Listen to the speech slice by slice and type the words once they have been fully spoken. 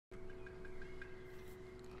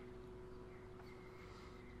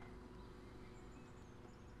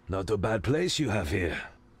Not a bad place you have here.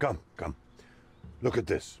 Come, come. Look at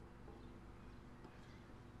this.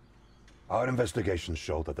 Our investigations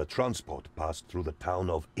show that the transport passed through the town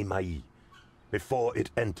of Imai before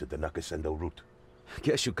it entered the Nakasendo route.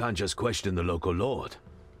 Guess you can't just question the local lord.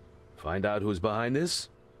 Find out who's behind this?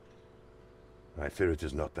 I fear it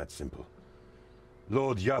is not that simple.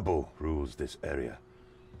 Lord Yabu rules this area.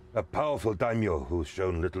 A powerful daimyo who's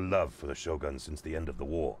shown little love for the Shogun since the end of the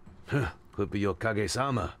war. Could be your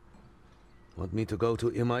Kage-sama. Want me to go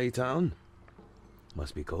to Imai Town?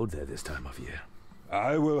 Must be cold there this time of year.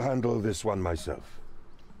 I will handle this one myself.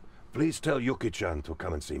 Please tell Yuki-chan to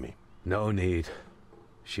come and see me. No need.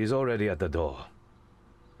 She's already at the door.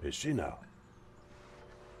 Is she now?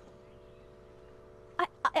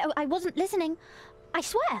 I wasn't listening. I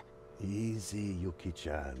swear. Easy,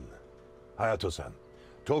 Yuki-chan. Hayato-san,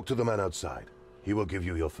 talk to the man outside. He will give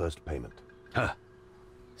you your first payment. Huh.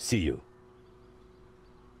 See you.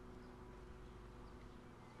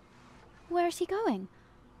 Where is he going?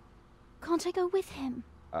 Can't I go with him?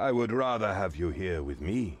 I would rather have you here with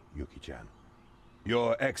me, Yuki-chan.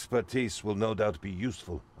 Your expertise will no doubt be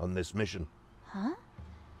useful on this mission. Huh?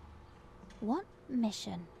 What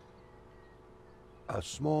mission? A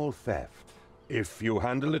small theft. If you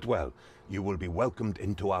handle it well, you will be welcomed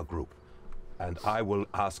into our group. And I will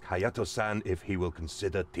ask Hayato-san if he will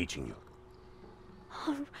consider teaching you.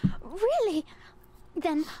 Oh, really?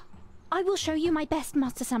 Then I will show you my best,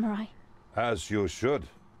 Master Samurai. As you should.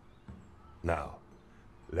 Now,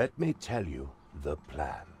 let me tell you the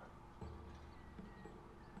plan.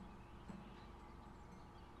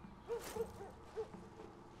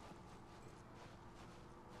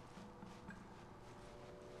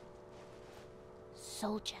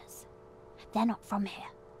 Soldiers. They're not from here.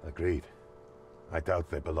 Agreed. I doubt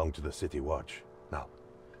they belong to the City Watch. Now,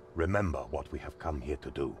 remember what we have come here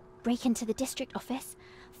to do. Break into the district office,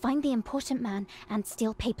 find the important man, and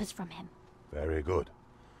steal papers from him. Very good.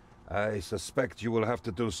 I suspect you will have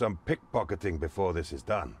to do some pickpocketing before this is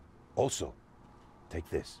done. Also, take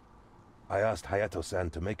this. I asked Hayato-san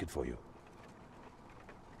to make it for you.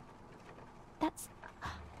 That's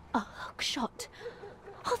a hook shot.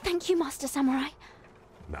 Oh, thank you, Master Samurai.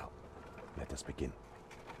 Now, let us begin.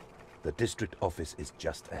 The district office is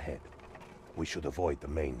just ahead. We should avoid the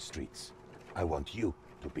main streets. I want you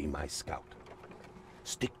to be my scout.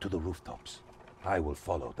 Stick to the rooftops. I will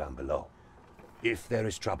follow down below. If there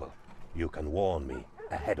is trouble, you can warn me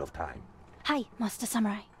ahead of time. Hi, Master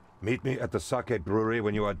Samurai. Meet me at the sake brewery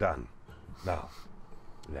when you are done. Now,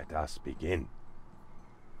 let us begin.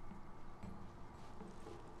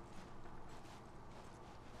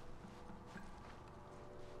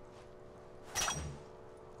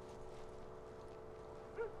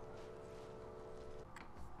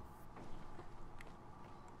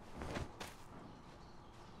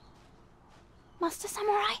 Master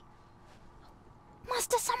Samurai?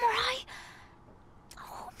 Master Samurai?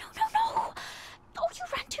 Oh, no, no, no! Oh, you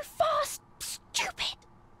ran too fast! Stupid!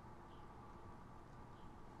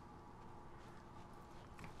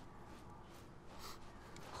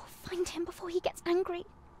 Oh, find him before he gets angry.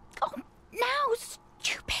 Oh, now,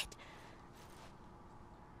 stupid!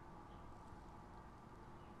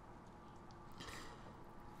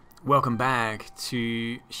 Welcome back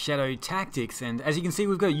to Shadow Tactics, and as you can see,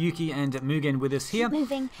 we've got Yuki and Mugen with us here. Keep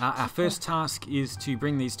moving. Our first task is to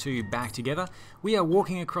bring these two back together. We are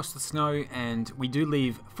walking across the snow, and we do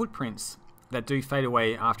leave footprints that do fade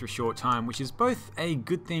away after a short time, which is both a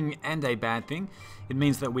good thing and a bad thing. It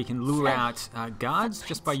means that we can lure out guards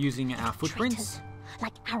just by using our footprints. Traitors,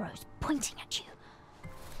 like arrows pointing at you.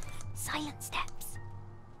 Silent steps.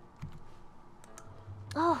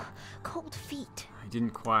 Oh, cold feet. I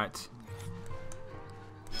didn't quite...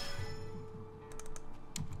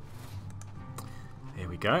 There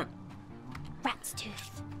we go. Rat's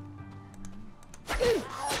tooth.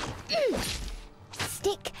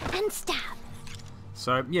 Stick and stab.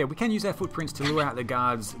 So yeah, we can use our footprints to lure out the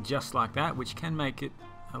guards just like that, which can make it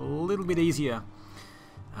a little bit easier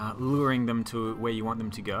luring them to where you want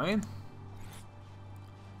them to go.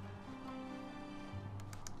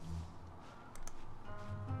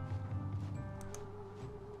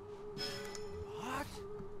 What?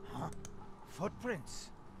 Huh? Footprints?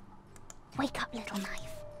 Wake up, little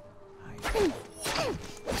knife.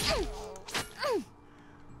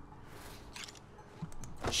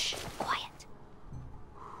 Shh, quiet.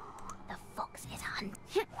 The fox is hunting.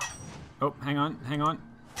 Oh, hang on, hang on.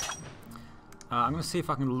 I'm going to see if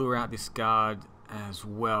I can lure out this guard as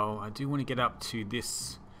well. I do want to get up to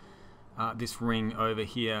this this ring over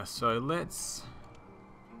here. So let's...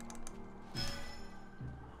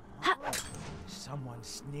 Someone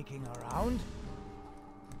sneaking around?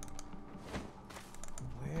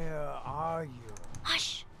 Where are you?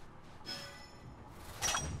 Hush!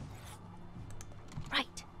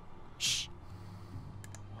 Right. Shh.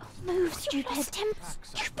 Move, stupid. Stupid!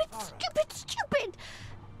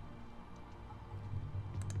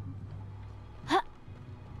 Huh?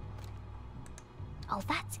 Oh,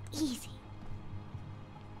 that's easy.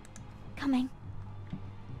 Coming.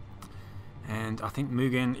 And I think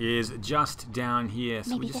Mugen is just down here, so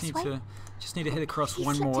Maybe we just this need way? to head across Please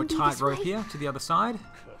one let more him be this tightrope way. here to the other side.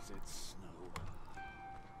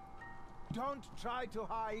 Don't try to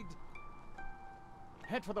hide.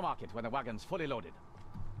 Head for the market when the wagon's fully loaded.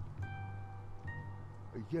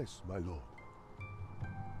 Yes, my lord.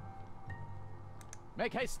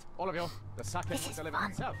 Make haste, all of you. The sake This will is deliver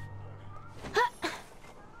fun. itself.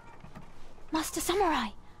 Master Samurai.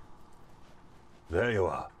 There you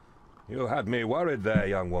are. You had me worried there,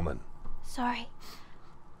 young woman. Sorry.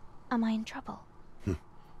 Am I in trouble?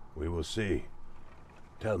 We will see.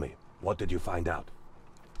 Tell me, what did you find out?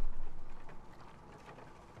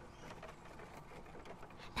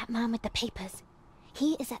 That man with the papers.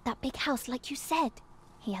 He is at that big house like you said.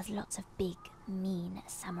 He has lots of big, mean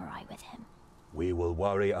samurai with him. We will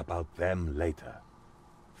worry about them later.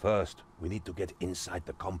 First, we need to get inside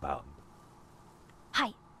the compound.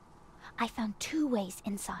 Hi. I found 2 ways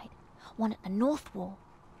inside. One at the north wall.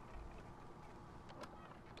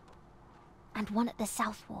 And one at the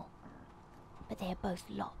south wall. But they are both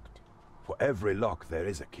locked. For every lock, there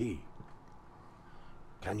is a key.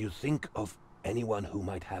 Can you think of anyone who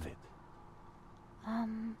might have it?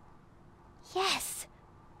 Yes!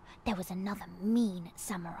 There was another mean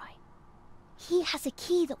samurai. He has a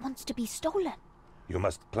key that wants to be stolen. You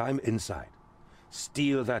must climb inside,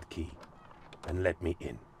 steal that key, and let me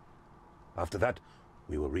in. After that,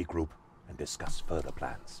 we will regroup and discuss further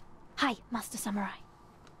plans. Hi, Master Samurai.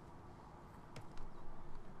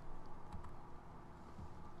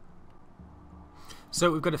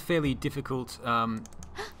 So we've got a fairly difficult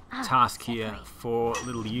task here for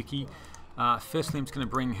little Yuki. Firstly, I'm just going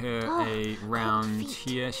to bring her around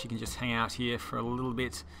here. She can just hang out here for a little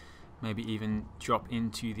bit. Maybe even drop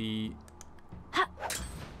into the... there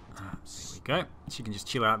we go. She can just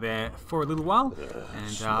chill out there for a little while.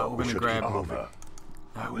 And we're going to grab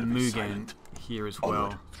Mugen here as well.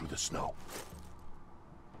 Onward through the snow.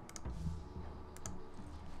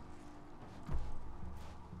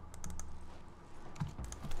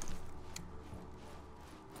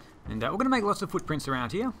 And we're going to make lots of footprints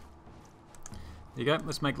around here. There you go.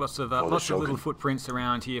 Let's make lots of little footprints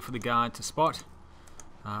around here for the guard to spot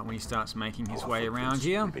when he starts making his way around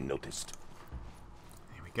here. Been noticed.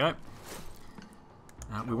 There we go.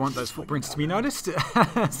 We want those footprints to be noticed,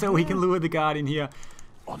 so we can lure the guard in here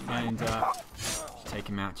and take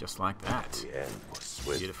him out just like that. The end was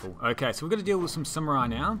swift. Beautiful. Okay, so we've got to deal with some samurai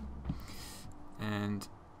now, and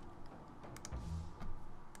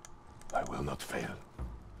I will not fail.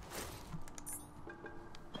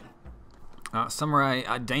 Samurai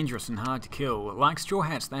are dangerous and hard to kill. Like straw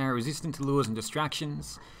hats, they are resistant to lures and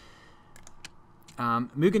distractions.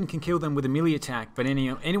 Mugen can kill them with a melee attack, but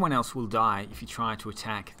anyone else will die if you try to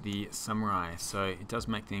attack the samurai. So it does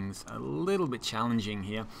make things a little bit challenging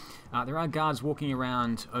here. There are guards walking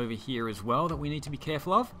around over here as well that we need to be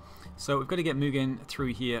careful of. So we've got to get Mugen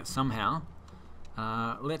through here somehow.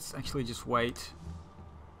 Let's actually just wait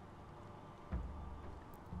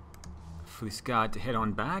for this guard to head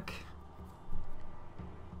on back.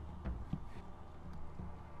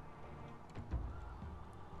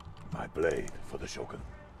 My blade for the Shogun.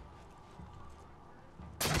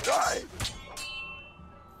 Die!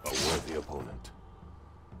 A worthy opponent.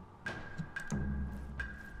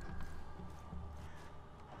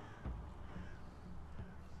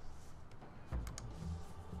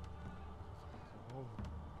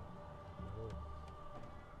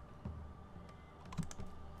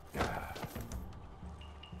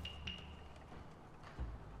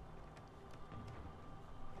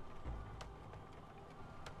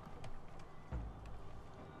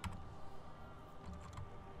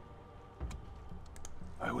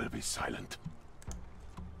 I will be silent.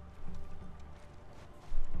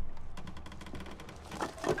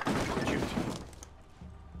 Duty.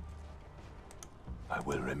 I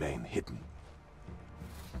will remain hidden.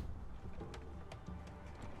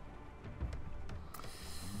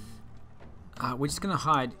 We're just going to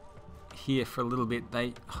hide here for a little bit.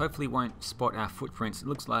 They hopefully won't spot our footprints. It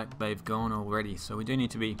looks like they've gone already, so we do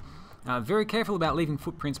need to be very careful about leaving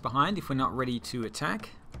footprints behind if we're not ready to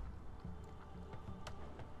attack.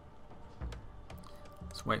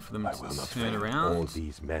 Let's wait for them to turn around. All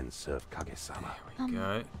these men serve Kage-sama. There we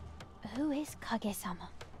go. Who is Kage-sama?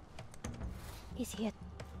 Is he a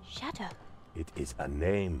shadow? It is a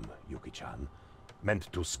name, Yuki-chan,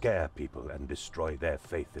 meant to scare people and destroy their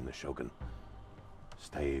faith in the Shogun.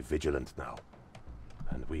 Stay vigilant now,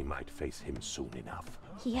 and we might face him soon enough.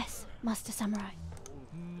 Yes, Master Samurai.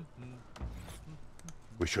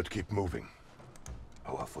 We should keep moving.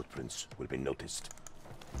 Our footprints will be noticed.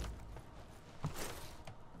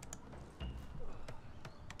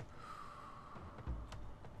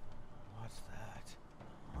 What's that?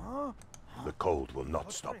 Huh? The cold will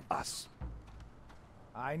not stop us.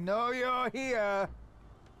 I know you're here.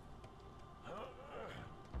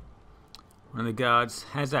 One of the guards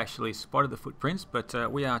has actually spotted the footprints,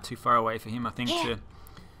 but we are too far away for him, I think, to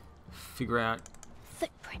figure out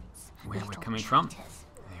Footprints. where we're little coming from. traitors.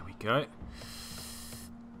 There we go.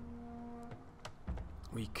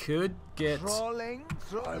 We could get... Crawling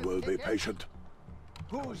through I the will be thicket? patient.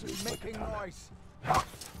 Who's Please, making Katana. noise?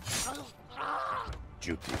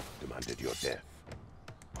 Duty demanded your death.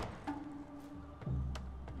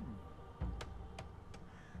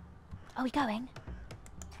 Are we going?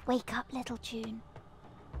 Wake up, little June.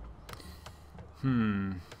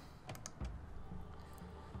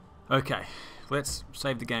 Okay, let's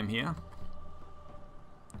save the game here.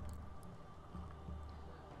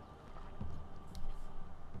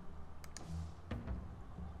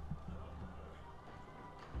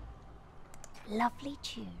 Lovely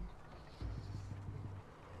tune.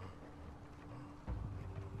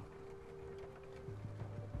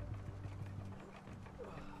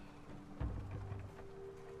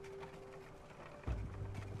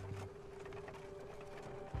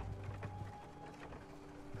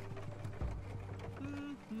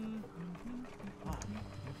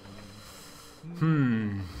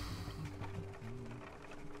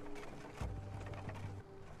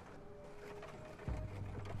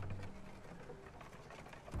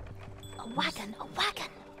 A wagon, a wagon!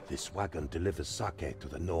 This wagon delivers sake to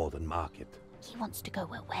the northern market. He wants to go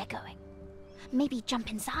where we're going. Maybe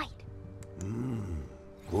jump inside.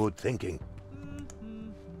 Good thinking.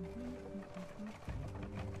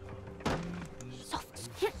 Soft.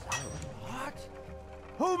 What?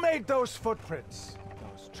 Who made those footprints?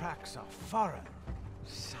 Those tracks are foreign.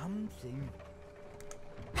 Something.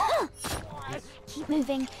 Keep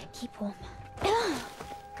moving, keep warm.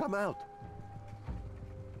 Come out.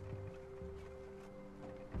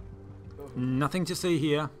 Nothing to see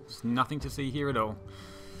here. There's nothing to see here at all.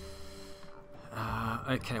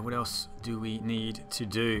 Okay, what else do we need to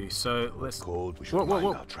do? So let's... Cold, we should mind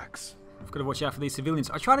our tracks. I've got to watch out for these civilians.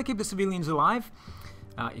 I try to keep the civilians alive,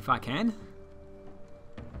 if I can.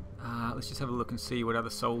 Let's just have a look and see what other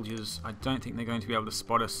soldiers... I don't think they're going to be able to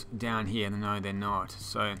spot us down here. No, they're not.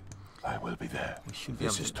 So I will be there. we should be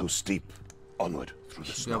This able is to... too steep. Onward through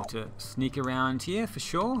the Should be able snow. to sneak around here for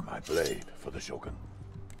sure. My blade for the Shogun.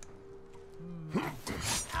 The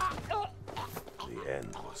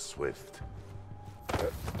end was swift.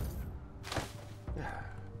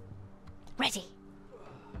 Ready.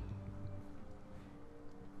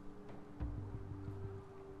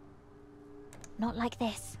 Not like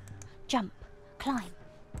this. Jump. Climb.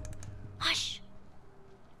 Hush.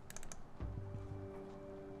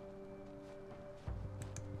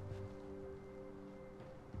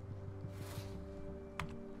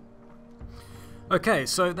 Okay,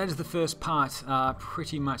 so that is the first part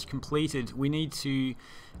pretty much completed. We need to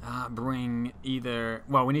bring either...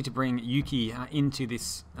 Well, we need to bring Yuki into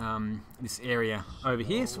this this area over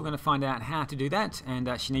here. So we're going to find out how to do that. And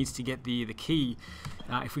she needs to get the key.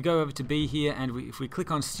 If we go over to B here and if we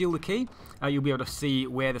click on steal the key, you'll be able to see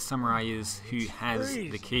where the samurai is who has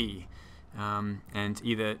the key. And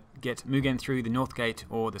either get Mugen through the north gate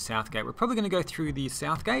or the south gate. We're probably going to go through the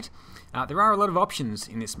south gate. There are a lot of options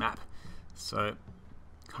in this map. So,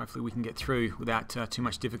 hopefully we can get through without too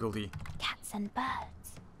much difficulty. Cats and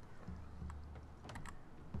birds.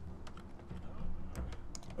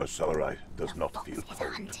 A samurai does The not fox feel is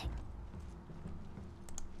cold. hunting.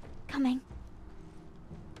 Coming.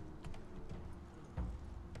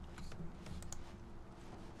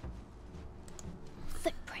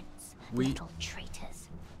 Footprints. We- Little traitors.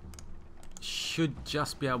 Should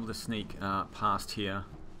just be able to sneak past here,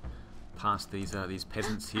 past these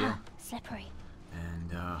peasants here, Slippery.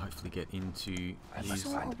 and hopefully get into I these, must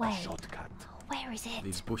Saw find away. a shortcut. Where is it?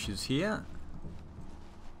 these bushes here.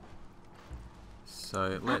 So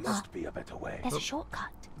There let's must be a better way. There's a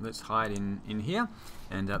shortcut. hide in here,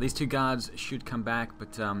 and these two guards should come back,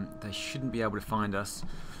 but they shouldn't be able to find us.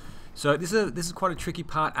 So this is quite a tricky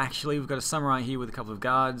part actually. We've got a samurai here with a couple of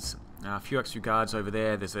guards, a few extra guards over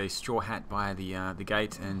there. There's a straw hat by the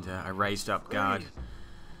gate and a raised up guard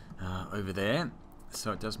over there.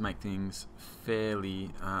 So it does make things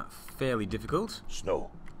fairly difficult. Snow.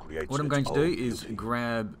 creates What I'm its going to do own is beauty.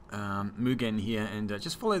 grab Mugen here and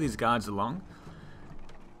just follow these guards along.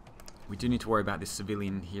 We do need to worry about this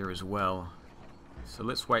civilian here as well. So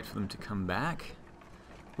let's wait for them to come back.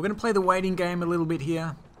 We're going to play the waiting game a little bit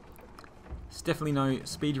here. It's definitely no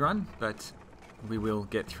speed run, but we will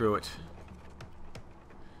get through it.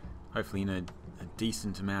 Hopefully in a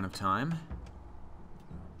decent amount of time.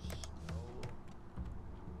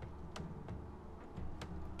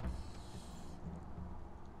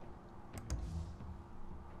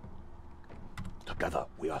 Together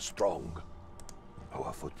we are strong.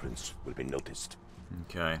 Our footprints will be noticed.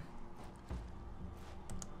 Okay.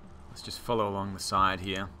 Let's just follow along the side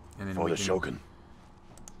here, and then For we the can... Shogun.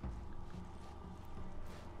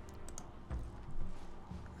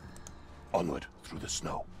 Onward through the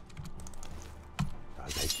snow.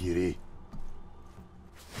 Altaikiri.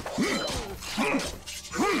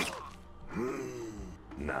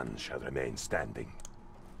 None shall remain standing.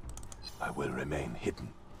 I will remain hidden.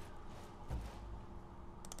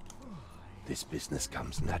 This business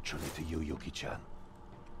comes naturally to you, Yuki-chan.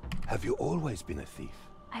 Have you always been a thief?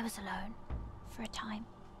 I was alone for a time.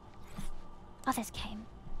 Others came.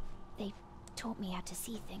 They taught me how to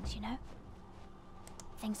see things, you know?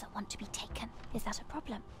 Things that want to be taken. Is that a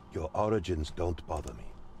problem? Your origins don't bother me.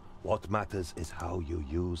 What matters is how you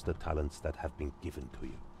use the talents that have been given to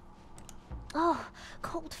you. Oh,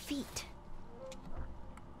 cold feet.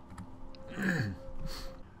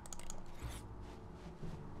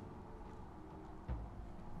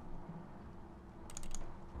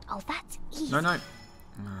 Oh, that's easy. No, no.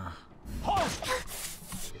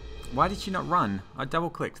 Why did she not run? I double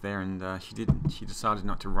clicked there and she decided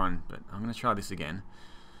not to run, but I'm going to try this again.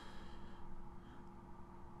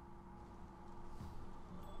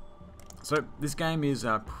 So this game is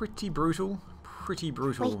pretty brutal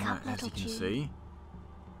Wake up, as you little can Jew. see.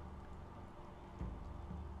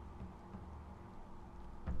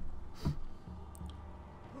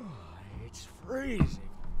 It's freezing.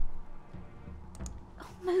 Oh,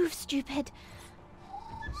 move, stupid.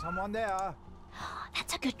 Someone there?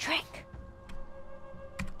 That's a good trick.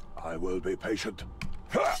 I will be patient.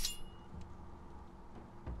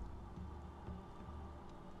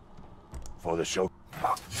 For the show.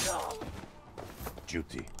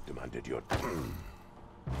 Duty demanded your...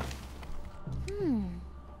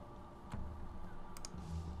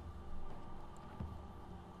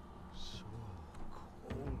 So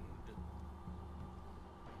cold.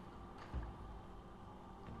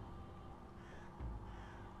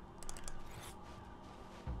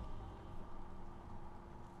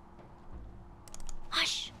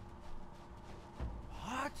 Hush.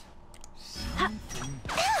 What?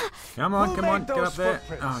 Come on, Who come on, made get those up there.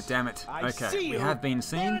 footprints? Oh, damn it. I Okay, see we you. have been They're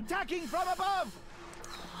seen. attacking from above.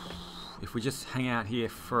 If we just hang out here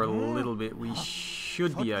for a little bit, we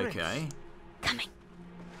should be Footprints. okay. Coming.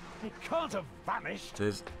 It can't have vanished.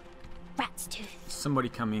 There's Rat's tooth. somebody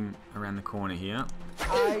coming around the corner here,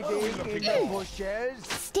 Hiding in the bushes.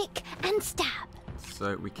 Stick and stab.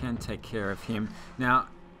 so we can take care of him. Now,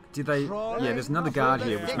 did they... Yeah, there's another guard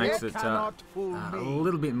here, which makes it a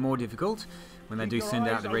little bit more difficult when they do send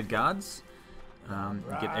out the red guards. You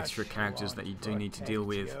get extra characters that you do need to deal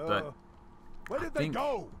with, but Where did they think-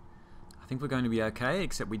 go? I think we're going to be okay,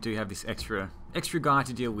 except we do have this extra guy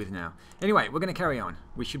to deal with now. Anyway, we're going to carry on.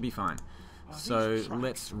 We should be fine. So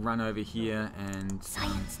let's run over here and...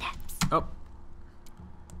 Silent steps. Oh,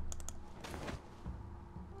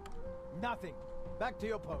 Nothing. Back to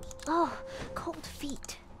your post. Oh, cold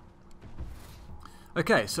feet.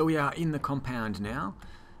 okay, so we are in the compound now.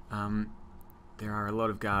 There are a lot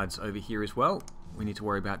of guards over here as well. We need to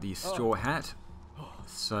worry about the straw hat.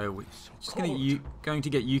 So we're just going to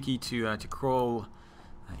get Yuki to crawl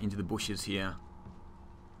into the bushes here.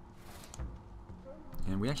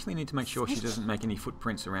 And we actually need to make sure she doesn't make any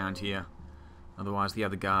footprints around here. Otherwise the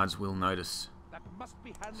other guards will notice. That must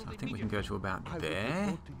be So handled I think we can immediately. go to about I will there.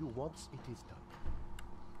 report to you once it is done.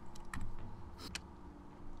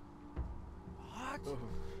 What?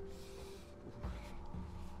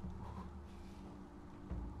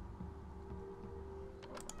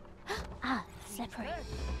 Ah, slippery.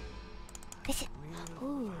 This is...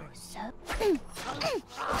 Ooh, so...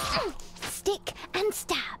 Stick and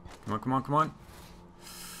stab. Come on, come on, come on.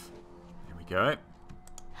 There we go.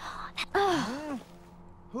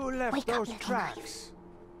 Who left Wake up, those little tracks?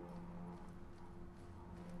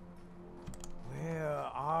 Where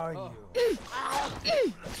are you?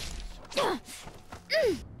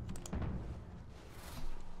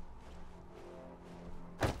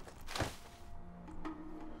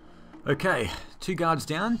 Okay, 2 guards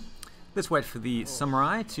down. Let's wait for the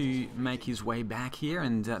samurai to make his way back here,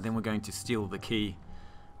 and then we're going to steal the key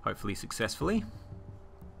hopefully successfully.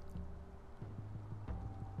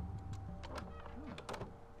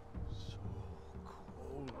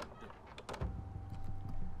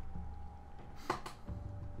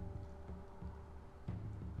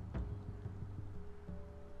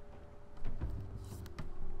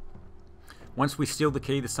 Once we steal the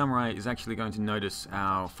key, the samurai is actually going to notice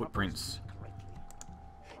our footprints.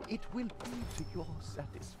 It will be to your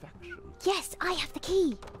satisfaction. Yes, I have the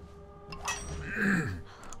key.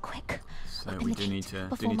 Quick. So open we the do need gate to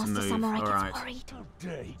before Master move. Samurai All gets right. worried. How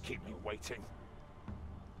dare he keep me waiting?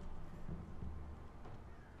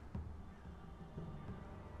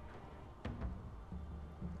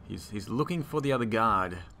 He's looking for the other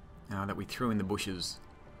guard that we threw in the bushes.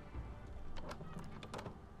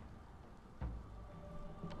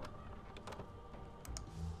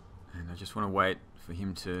 And I just want to wait for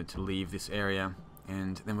him to leave this area,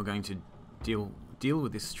 and then we're going to deal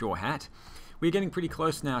with this straw hat. We're getting pretty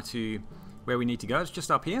close now to where we need to go. It's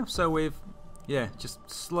just up here, so we've just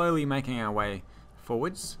slowly making our way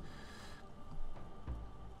forwards.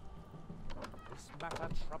 This matter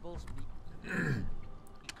troubles me.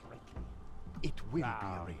 It will be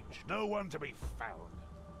arranged. No one to be found.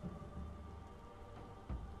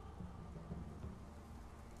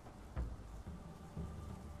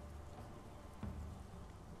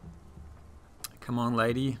 Come on,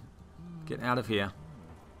 lady. Get out of here.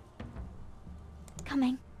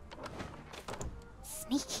 Coming.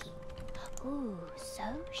 Sneaky. Ooh, so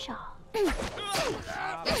sharp.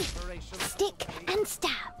 Stick and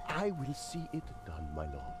stab. I will see it done, my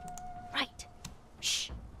lord. Right. Shh.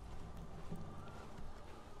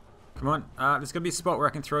 Come on. There's going to be a spot where I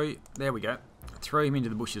can throw you. There we go. Throw him into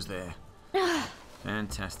the bushes there.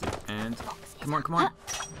 Fantastic. And come on, come on.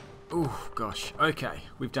 Oh, gosh. Okay,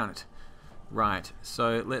 we've done it. Right,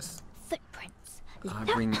 so let's Footprints.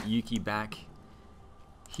 bring Yuki back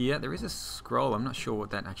here. There is a scroll. I'm not sure what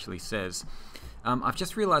that actually says. I've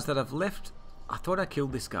just realized that I've left... I thought I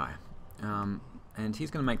killed this guy. And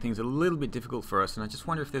he's going to make things a little bit difficult for us. And I just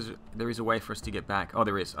wonder if there is a way for us to get back. Oh,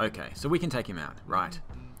 there is. Okay, so we can take him out. Right.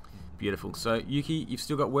 Beautiful. So, Yuki, you've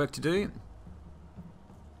still got work to do.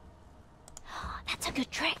 That's a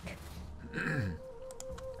good trick.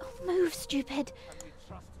 Oh, move, stupid.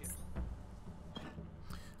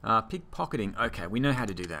 Pickpocketing. Okay, we know how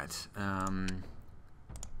to do that.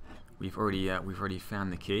 We've already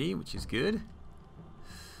found the key, which is good.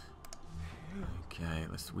 Okay,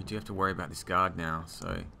 we do have to worry about this guard now.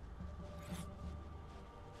 So.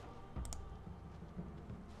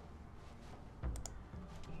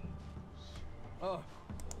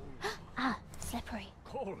 Ah, slippery.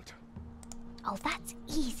 Cold. Oh, that's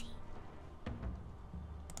easy.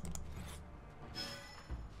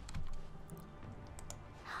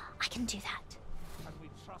 I can do that. Can we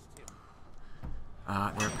trust him?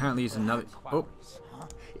 There apparently is another... Oh,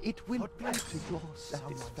 It will be to your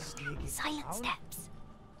satisfaction. Silent steps.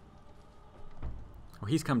 well,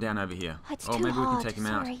 he's come down over here. It's Oh, too maybe we hard. can take him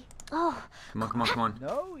out. Sorry. Oh, Come on, come on, come on.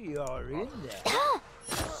 No, you're in there.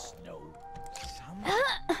 Snow.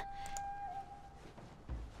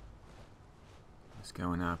 Let's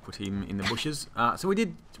go and put him in the bushes. So we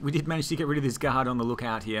did manage to get rid of this guard on the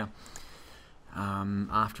lookout here.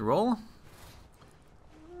 After all.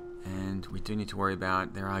 And we do need to worry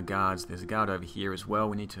about, there are guards. There's a guard over here as well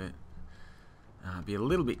we need to be a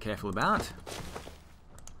little bit careful about.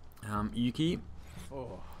 Yuki.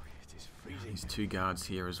 Oh, it is freezing. There's two guards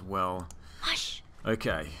here as well. hush.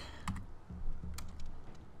 Okay.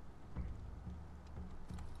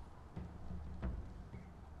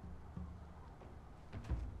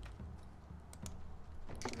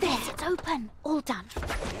 There, it's open. All done.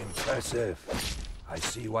 Impressive. I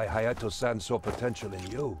see why Hayato-san saw potential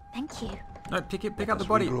in you. Thank you. No, pick up the Let us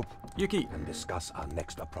body. regroup Yuki, and discuss our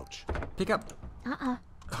next approach. pick up.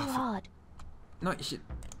 Too hard. No, you should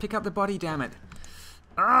pick up the body, damn it.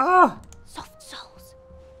 Ah! Soft souls.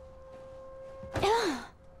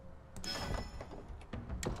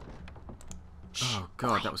 Oh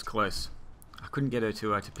god, that was close. I couldn't get her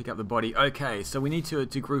to pick up the body. Okay, so we need to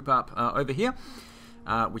group up over here,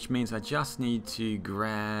 which means I just need to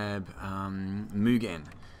grab Mugen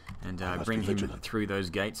and bring him through those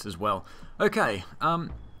gates as well. Okay,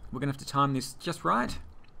 we're gonna have to time this just right.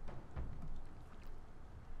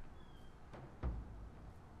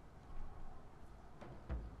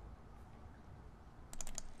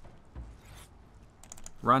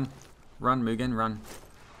 Run, run, Mugen, run.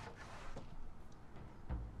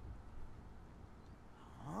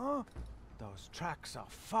 Huh? Those tracks are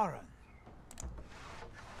foreign.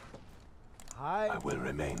 Hi. I will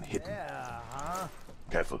remain hidden. Yeah, huh?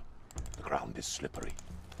 Careful. The ground is slippery.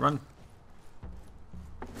 Run.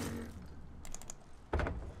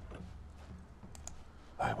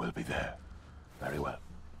 I will be there. Very well.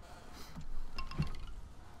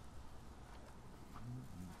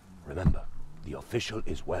 Remember, the official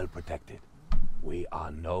is well protected. We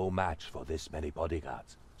are no match for this many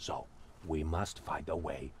bodyguards, so we must find a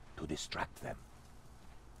way to distract them.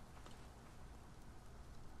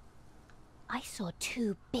 I saw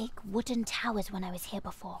 2 big wooden towers when I was here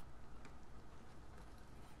before.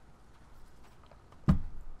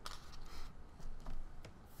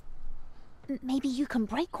 Maybe you can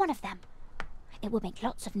break one of them. It will make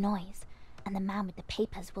lots of noise, and the man with the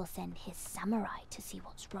papers will send his samurai to see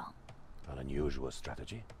what's wrong. An unusual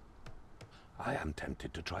strategy. I am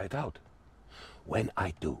tempted to try it out. When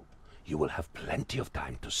I do, you will have plenty of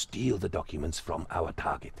time to steal the documents from our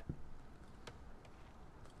target.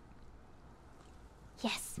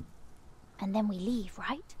 Yes. And then we leave,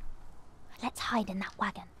 right? Let's hide in that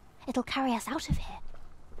wagon. It'll carry us out of here.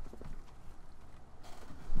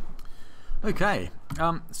 Okay,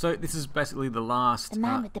 so this is basically the last The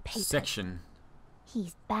man with the papers. section.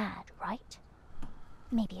 He's bad, right?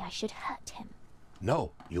 Maybe I should hurt him.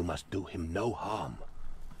 No, you must do him no harm.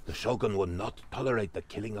 The Shogun will not tolerate the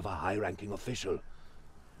killing of a high-ranking official.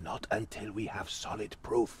 Not until we have solid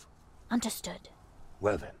proof. Understood.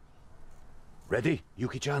 Well then. Ready,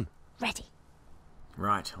 Yuki-chan? Ready.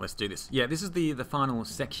 Right, let's do this. Yeah, this is the final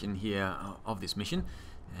section here of this mission,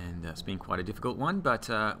 and it's been quite a difficult one, but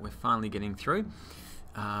we're finally getting through.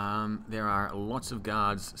 There are lots of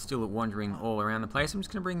guards still wandering all around the place. I'm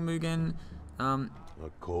just going to bring Mugen. A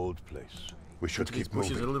cold place. We should keep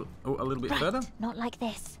pushes moving. a little bit Right, further. not like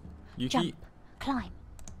this. Yuki, Jump, climb.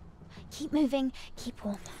 Keep moving, keep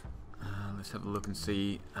warm. let's have a look and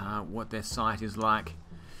see what their sight is like.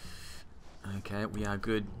 Okay, we are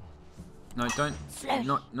good. No, don't. Slowly.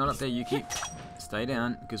 Not up there, Yuki. Stay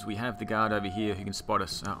down, because we have the guard over here who can spot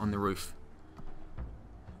us on the roof.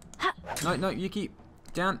 No, Yuki,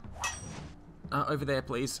 down. Over there,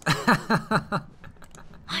 please.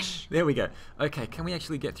 Hush. There we go. Okay, can we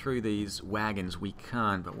actually get through these wagons? We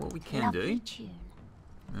can't, but what we can Lovely do...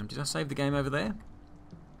 tune. did I save the game over there?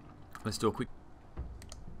 Let's do a quick...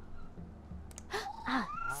 Ah,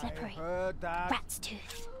 slippery. Heard that. Rat's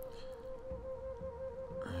tooth.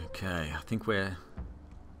 Okay, I think we're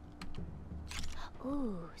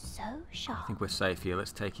Ooh, so sharp. safe here.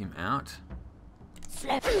 Let's take him out.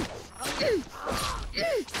 Slippery.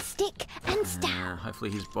 Stick and stab.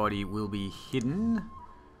 Hopefully his body will be hidden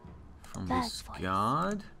from Bird's this voice.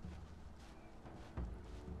 guard.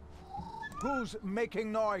 Who's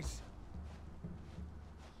making noise?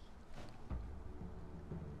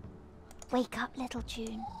 Wake up, little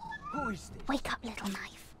June. Who is this? Wake up, little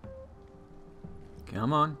knife.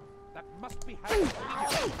 Come on. That must be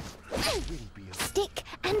happening. Stick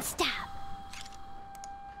and stab.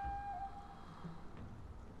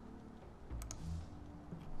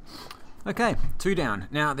 Okay, 2 down.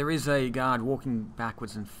 Now, there is a guard walking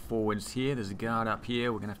backwards and forwards here. There's a guard up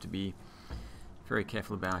here. We're going to have to be very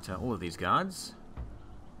careful about all of these guards.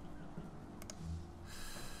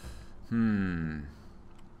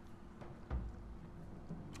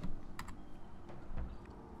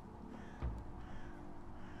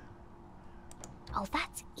 Oh,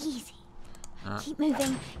 that's easy. Keep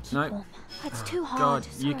moving, keep no. warm. That's too hard. God,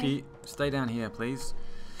 Sorry. Yuki, stay down here, please.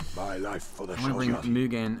 My life for the I want to bring Shogun.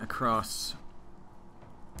 Mugen across.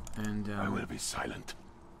 And I will be silent.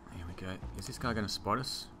 here we go. Is this guy going to spot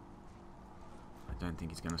us? I don't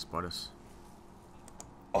think he's going to spot us.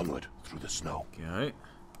 Onward through the snow. Go.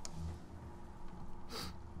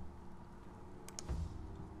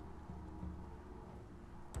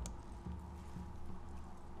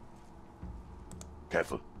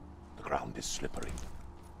 Careful. The ground is slippery.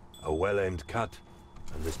 A well-aimed cut,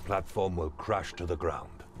 and this platform will crash to the ground.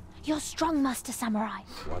 You're strong, Master Samurai.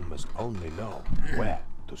 One must only know where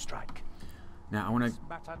to strike. Now, I want to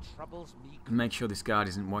Matter troubles me. make sure this guard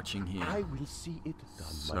isn't watching here. I will see it done.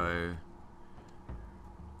 So,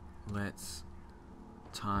 let's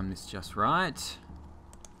time this just right.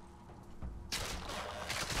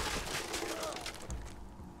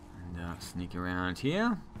 And sneak around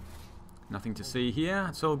here. Nothing to see here.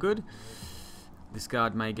 It's all good. This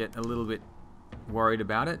guard may get a little bit worried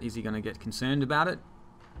about it. Is he going to get concerned about it?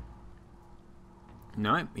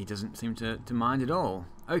 No, he doesn't seem to mind at all.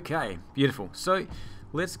 Okay, beautiful. So,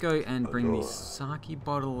 let's go and bring the sake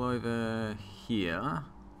bottle over here.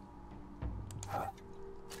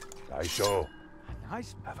 Daisho,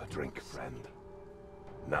 Nice. have a drink, friend.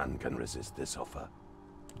 None can resist this offer.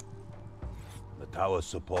 The tower's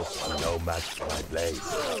supports are no match for my blade.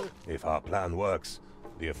 If our plan works,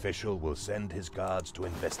 the official will send his guards to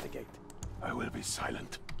investigate. I will be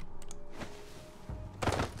silent.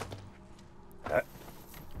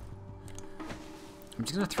 I'm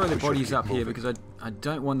just going to throw the bodies up here because I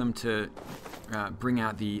don't want them to bring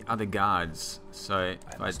out the other guards. So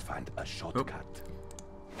I must find a shortcut.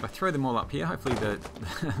 If I throw them all up here, hopefully the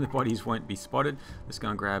the bodies won't be spotted. Let's go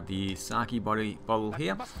and grab the sake bottle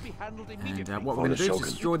here. And what we're going to do is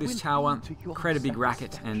destroy this tower, create a big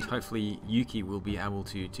racket, and hopefully Yuki will be able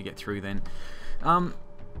to get through then.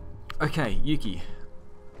 Okay, Yuki.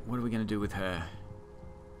 What are we going to do with her?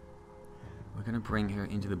 We're going to bring her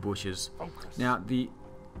into the bushes. Now, the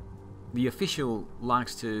official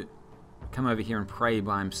likes to come over here and pray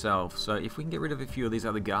by himself. So if we can get rid of a few of these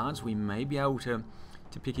other guards, we may be able to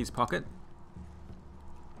pick his pocket.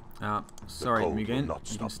 Sorry, Mugen,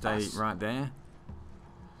 you can stay right there.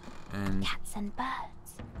 And Cats and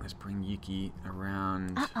birds. let's bring Yuki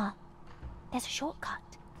around. There's a shortcut.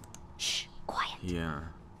 Shh, quiet. Here.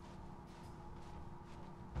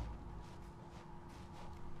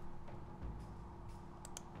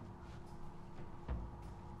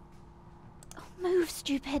 Oh, move,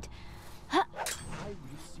 stupid. Huh.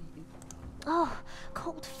 Oh,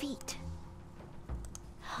 cold feet.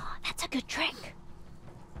 That's a good trick.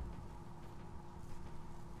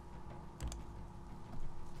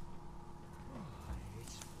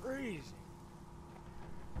 It's freezing.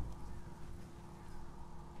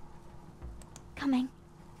 Coming.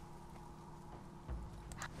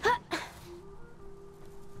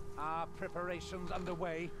 Are preparations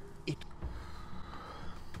underway? It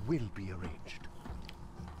will be arranged.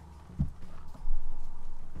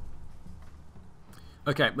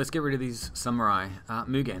 Okay, let's get rid of these samurai.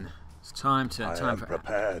 Mugen, it's time I am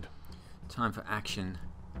prepared. Time for action.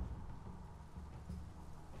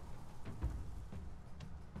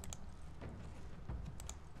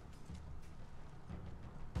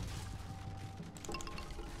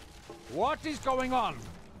 What is going on?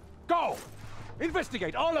 Go!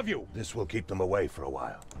 Investigate, all of you! This will keep them away for a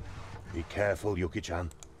while. Be careful, Yuki-chan.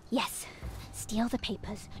 Yes. Steal the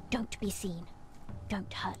papers. Don't be seen.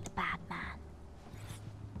 Don't hurt the bad man.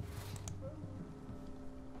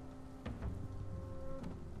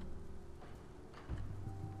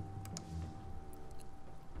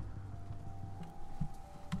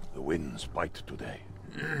 The winds bite today.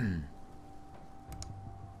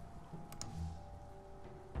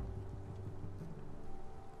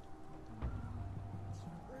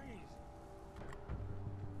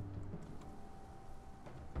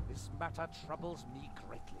 This matter troubles me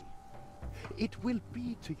greatly. It will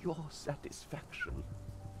be to your satisfaction.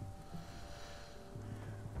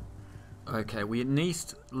 Okay, we at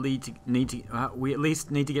least need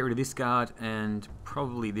to get rid of this guard and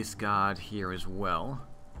probably this guard here as well.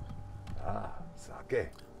 Ah, sake.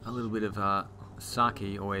 A little bit of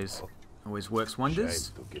sake always works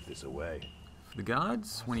wonders Shame to give this away. for the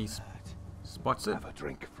guards when he spots it. Have a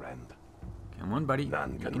drink, friend. Come on, buddy,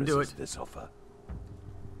 None you can can do resist it. this offer.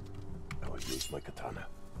 I will use my katana.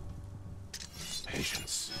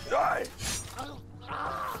 Patience. Die!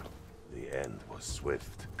 The end was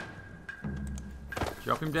swift.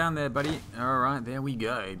 Drop him down there, buddy. All right, there we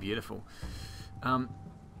go. Beautiful. Do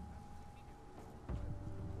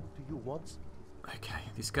you want? Okay,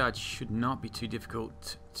 this guard should not be too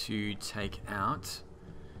difficult to take out.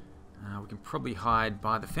 We can probably hide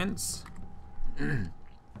by the fence.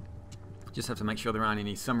 Just have to make sure there aren't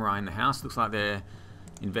any samurai in the house. Looks like they're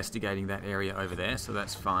investigating that area over there, so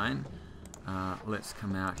that's fine. Let's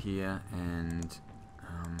come out here and...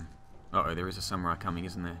 uh-oh, there is a samurai coming,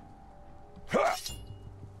 isn't there?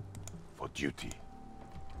 For duty.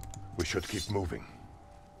 We should keep moving.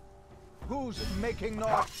 Who's making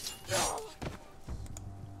noise?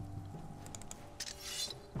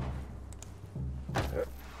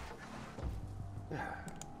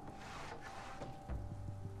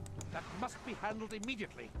 That must be handled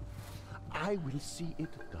immediately. I will see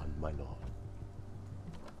it done, my lord.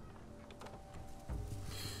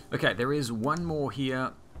 Okay, there is one more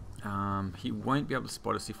here. He won't be able to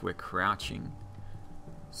spot us if we're crouching.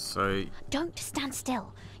 So Don't stand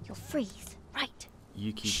still. You'll freeze. Right.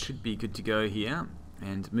 Yuki could be good to go here.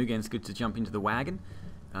 And Mugen's good to jump into the wagon.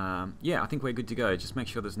 Yeah, I think we're good to go. Just make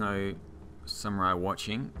sure there's no samurai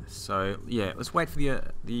watching. So yeah, let's wait for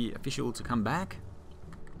the official to come back.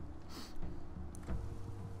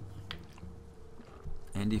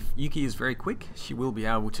 And if Yuki is very quick, she will be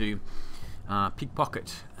able to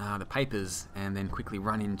pickpocket the papers and then quickly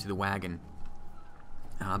run into the wagon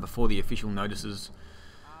before the official notices.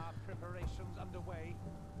 Are preparations underway?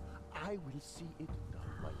 I will see it done,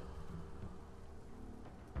 my lord.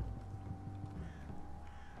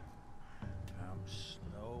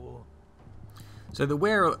 Snow. So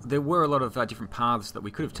there were a lot of different paths that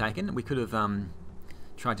we could have taken. We could have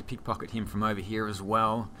tried to pickpocket him from over here as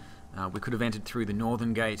well. We could have entered through the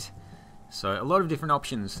northern gate. So a lot of different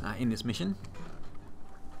options in this mission.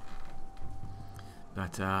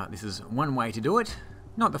 But this is one way to do it.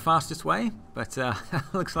 Not the fastest way, but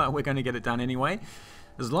looks like we're going to get it done anyway.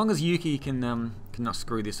 As long as Yuki can not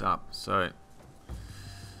screw this up. So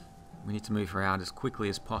we need to move her out as quickly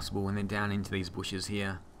as possible and then down into these bushes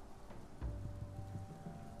here.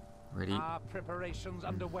 Ready? Are preparations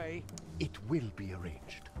underway? It will be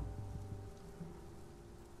arranged.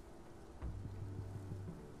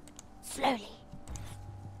 Slowly.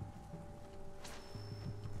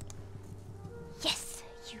 Yes,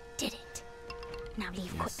 you did it. Now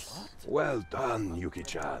leave quickly. Well done,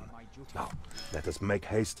 Yuki-chan. Now, let us make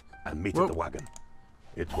haste and meet Whoa. at the wagon.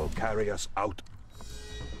 It will carry us out.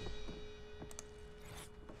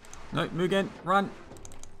 No, Mugen, run!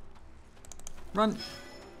 Run!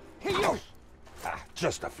 Ow.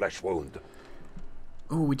 Just a flesh wound.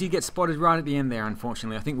 Oh, we did get spotted right at the end there,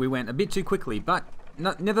 unfortunately. I think we went a bit too quickly, but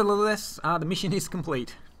nevertheless, the mission is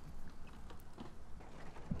complete.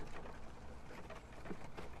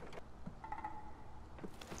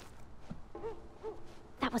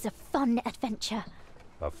 That was a fun adventure.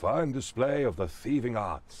 A fine display of the thieving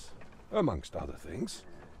arts, amongst other things.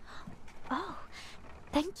 Oh,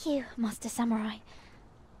 thank you, Master Samurai.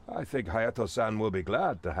 I think Hayato-san will be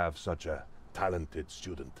glad to have such a talented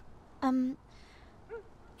student. Can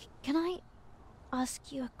I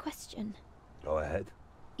ask you a question? Go ahead.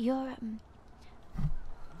 You're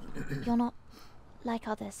not like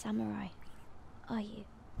other samurai, are you?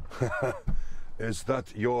 Is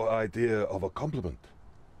that your idea of a compliment?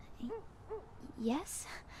 Yes?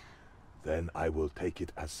 Then I will take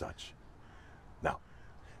it as such. Now,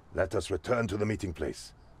 let us return to the meeting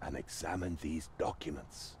place and examine these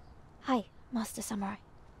documents. Hi, Master Samurai.